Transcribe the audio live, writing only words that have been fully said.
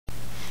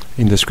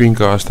In the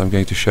screencast I'm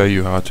going to show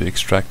you how to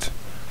extract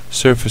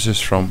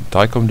surfaces from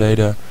DICOM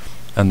data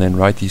and then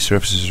write these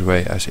surfaces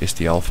away as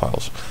STL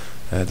files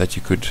that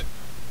you could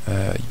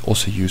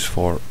also use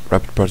for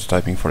rapid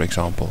prototyping, for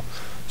example.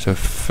 So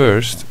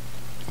first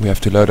we have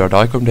to load our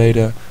DICOM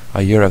data.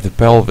 I here have the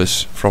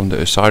pelvis from the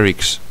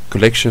Osirix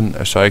collection.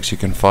 Osirix you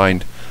can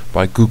find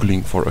by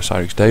googling for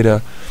Osirix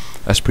data.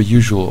 As per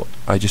usual,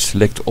 I just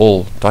select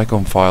all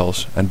DICOM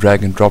files and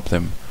drag and drop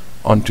them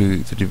onto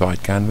the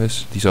DeVIDE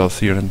canvas. These are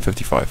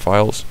 355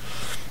 files,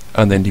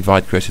 and then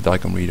DeVIDE creates a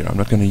DICOM reader. I'm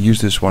not going to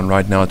use this one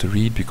right now to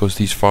read because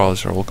these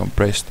files are all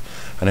compressed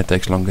and it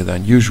takes longer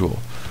than usual.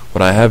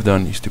 What I have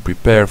done is to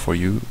prepare for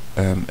you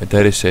a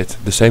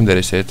dataset, the same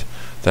dataset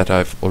that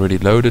I've already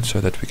loaded, so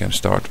that we can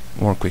start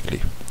more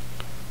quickly.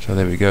 So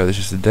there we go. This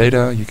is the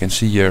data. You can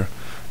see here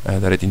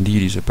that it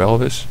indeed is a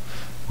pelvis.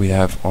 We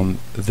have on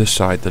this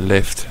side the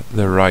left,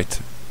 the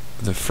right,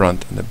 the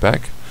front and the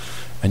back,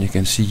 and you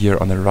can see here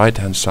on the right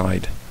hand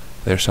side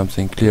there's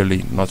something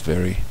clearly not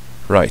very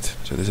right.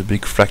 So there's a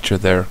big fracture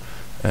there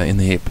in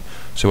the hip.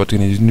 So what we're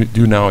going to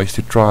do now is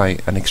to try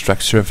and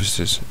extract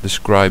surfaces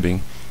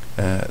describing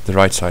the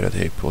right side of the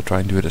hip. We'll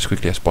try and do it as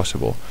quickly as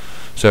possible.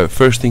 So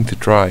first thing to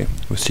try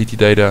with CT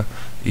data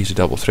is a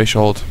double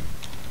threshold,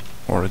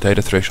 or a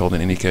data threshold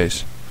in any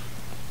case.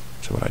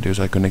 So what I do is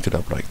I connect it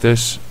up like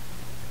this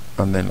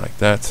and then like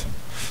that,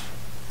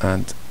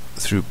 and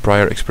through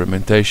prior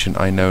experimentation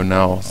I know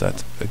now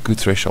that a good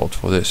threshold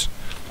for this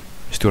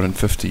is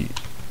 250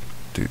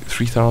 to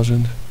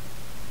 3000.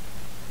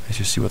 Let's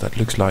just see what that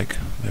looks like.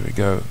 There we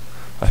go.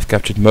 I've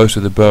captured most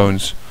of the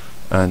bones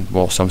and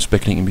well, some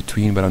speckling in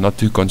between, but I'm not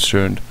too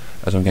concerned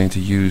as I'm going to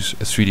use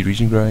a 3D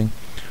region growing.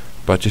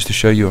 But just to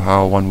show you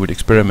how one would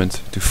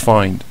experiment to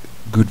find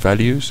good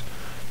values,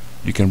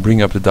 you can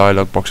bring up the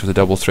dialog box with the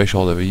double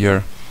threshold over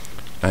here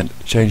and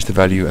change the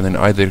value, and then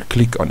either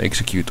click on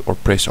execute or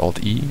press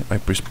Alt E. I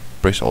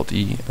press Alt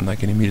E and I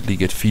can immediately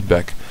get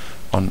feedback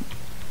on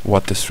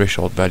what this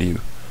threshold value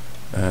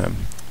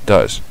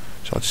does.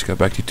 So I'll just go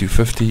back to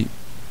 250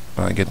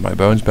 and I get my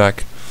bones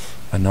back,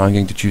 and now I'm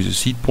going to choose a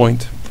seed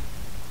point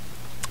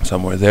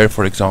somewhere there,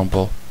 for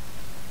example.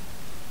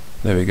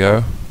 There we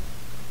go.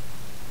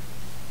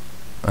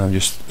 I'm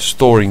just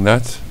storing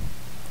that.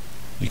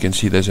 You can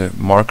see there's a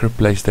marker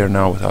placed there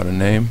now without a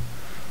name.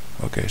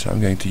 Okay, so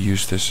I'm going to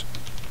use this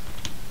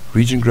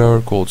region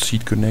grower called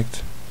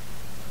seedConnect.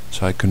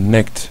 So I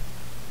connect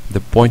the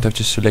point I've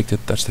just selected,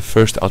 that's the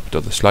first output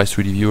of the Slice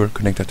 3D viewer,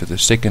 connect that to the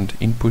second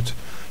input.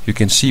 You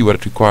can see what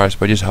it requires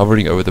by just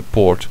hovering over the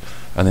port,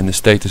 and then the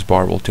status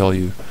bar will tell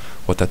you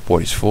what that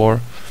port is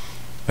for.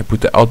 I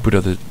put the output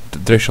of the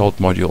threshold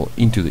module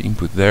into the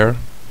input there,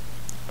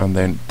 and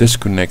then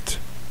disconnect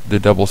the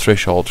double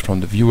threshold from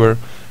the viewer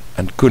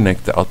and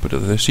connect the output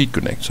of the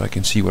seedConnect so I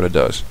can see what it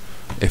does.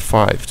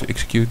 F5 to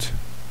execute,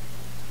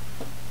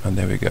 and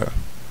there we go.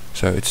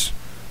 So it's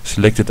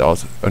selected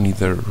out only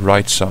the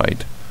right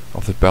side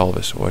of the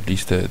pelvis, or at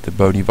least the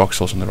bony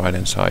voxels on the right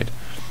hand side.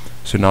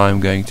 So now I'm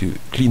going to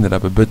clean that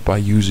up a bit by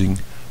using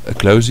a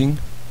closing,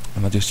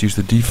 and I'll just use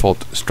the default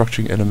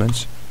structuring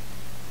elements.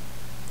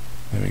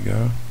 There we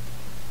go.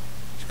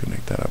 Let's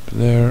connect that up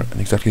there, and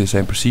exactly the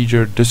same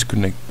procedure.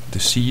 Disconnect the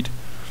seed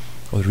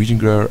or the region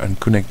grower and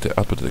connect the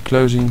output of the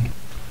closing.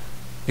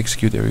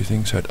 Execute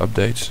everything so it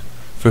updates.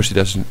 First it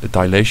does a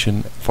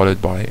dilation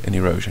followed by an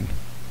erosion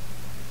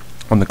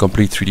on the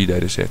complete 3D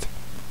dataset.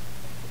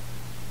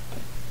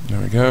 There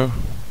we go,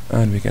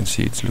 and we can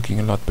see it's looking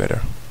a lot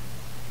better.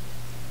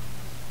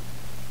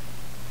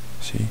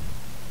 See,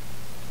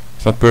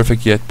 it's not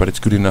perfect yet, but it's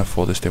good enough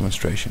for this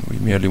demonstration. We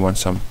merely want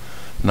some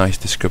nice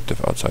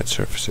descriptive outside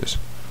surfaces.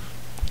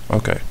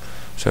 Okay,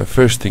 so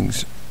first thing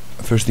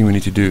we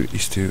need to do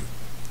is to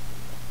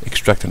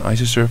extract an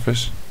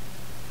isosurface,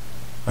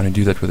 and I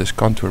do that with this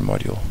contour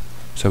module.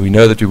 So we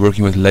know that we're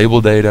working with label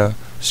data,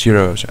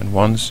 zeros and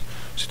ones.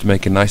 So to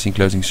make a nice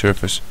enclosing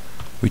surface,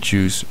 we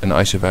choose an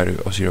ISO value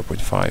of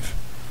 0.5.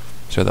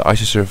 So the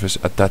isosurface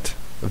at that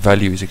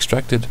value is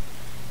extracted,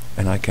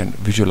 and I can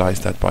visualize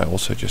that by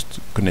also just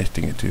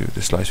connecting it to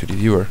the Slice 3D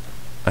viewer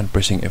and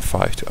pressing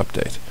F5 to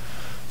update.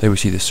 There we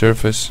see the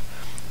surface,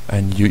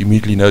 and you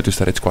immediately notice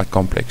that it's quite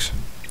complex.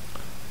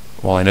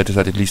 Well, I notice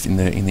that at least in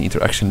the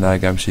interaction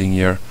lag I'm seeing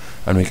here,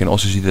 and we can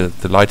also see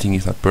that the lighting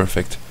is not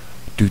perfect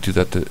due to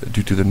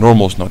the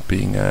normals not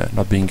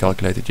being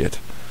calculated yet.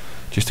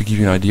 Just to give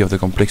you an idea of the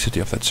complexity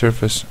of that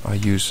surface, I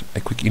use a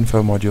quick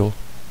info module,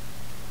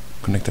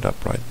 connect it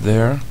up right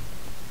there,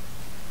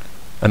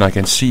 and I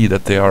can see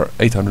that there are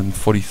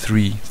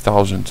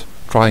 843,000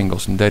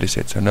 triangles in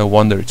dataset, so no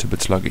wonder it's a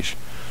bit sluggish.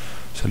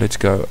 So let's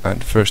go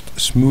and first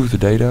smooth the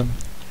data.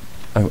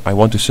 I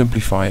want to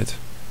simplify it,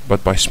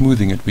 but by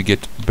smoothing it we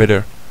get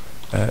better,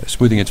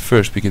 smoothing it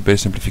first we get better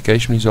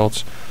simplification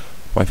results.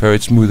 My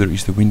favorite smoother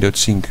is the windowed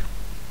sync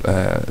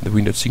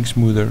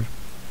smoother,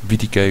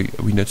 VTK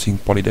windowed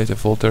sync polydata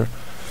filter,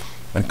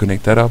 and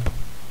connect that up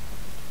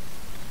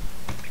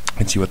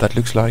and see what that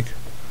looks like.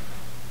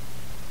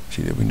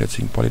 See the windowed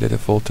sync polydata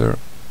filter,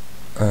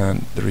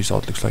 and the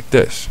result looks like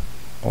this.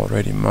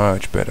 Already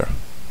much better.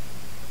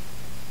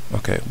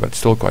 Okay, but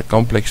still quite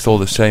complex, still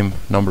the same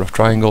number of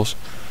triangles.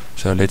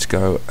 So let's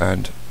go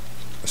and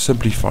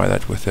simplify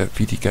that with a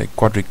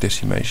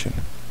vtkQuadricDecimation.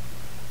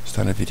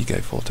 Standard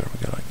VTK filter.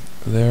 We go like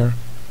there.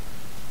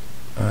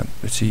 And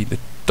let's see, the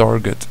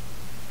target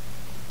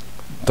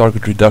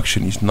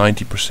reduction is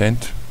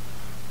 90%.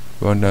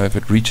 Won't know if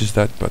it reaches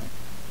that, but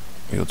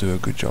we'll do a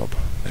good job.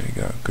 There you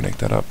go, connect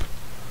that up.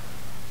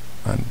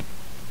 And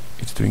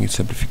it's doing its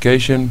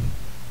simplification.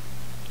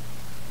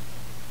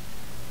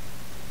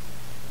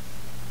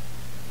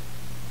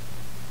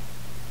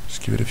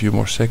 Just give it a few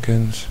more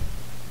seconds.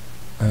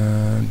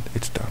 And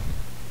it's done.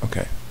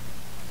 Okay.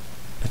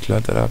 Let's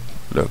load that up.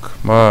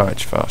 Look,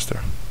 much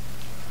faster.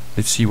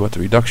 Let's see what the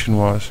reduction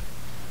was.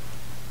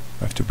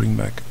 I have to bring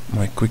back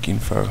my quick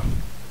info.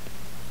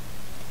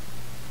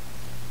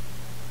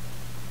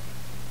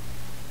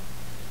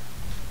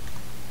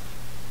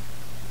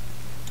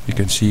 You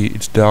can see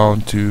it's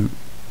down to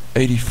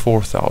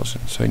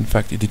 84,000. So in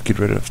fact it did get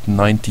rid of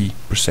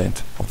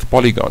 90% of the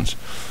polygons,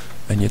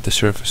 and yet the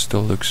surface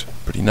still looks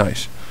pretty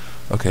nice.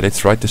 Okay,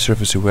 let's write the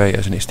surface away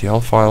as an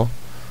STL file.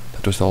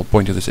 That was the whole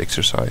point of this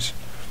exercise.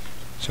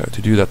 So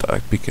to do that, I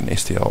pick an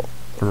STL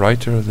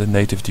writer, the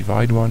native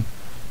DeVIDE one,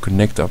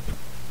 connect up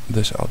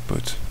this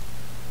output,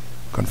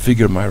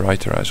 configure my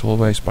writer as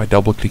always by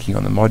double clicking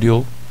on the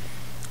module,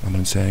 and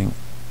then saying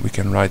we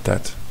can write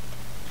that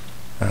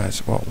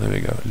as well. There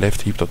we go,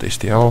 left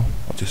heap.stl.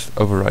 I'll just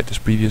overwrite this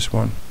previous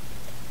one.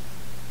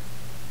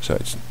 So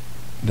it's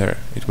there,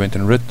 it went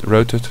and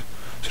wrote it.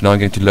 So now I'm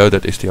going to load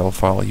that STL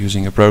file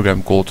using a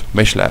program called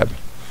MeshLab.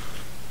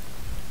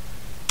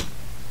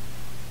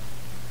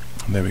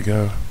 And there we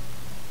go.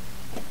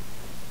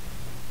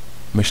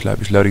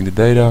 MeshLab is loading the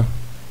data.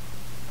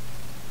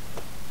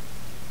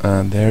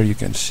 And there you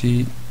can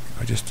see,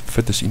 I just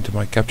fit this into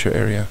my capture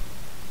area.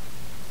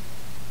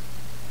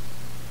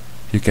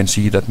 You can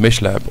see that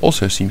MeshLab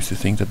also seems to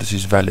think that this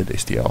is valid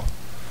STL.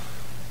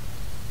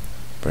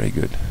 Very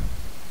good.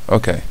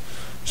 Okay,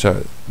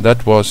 so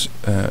that was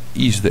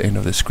is the end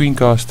of the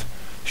screencast,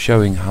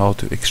 showing how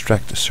to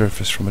extract a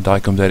surface from a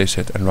DICOM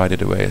dataset and write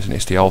it away as an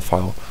STL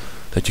file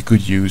that you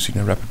could use in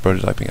a rapid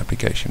prototyping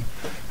application.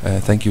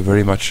 Thank you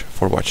very much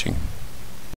for watching.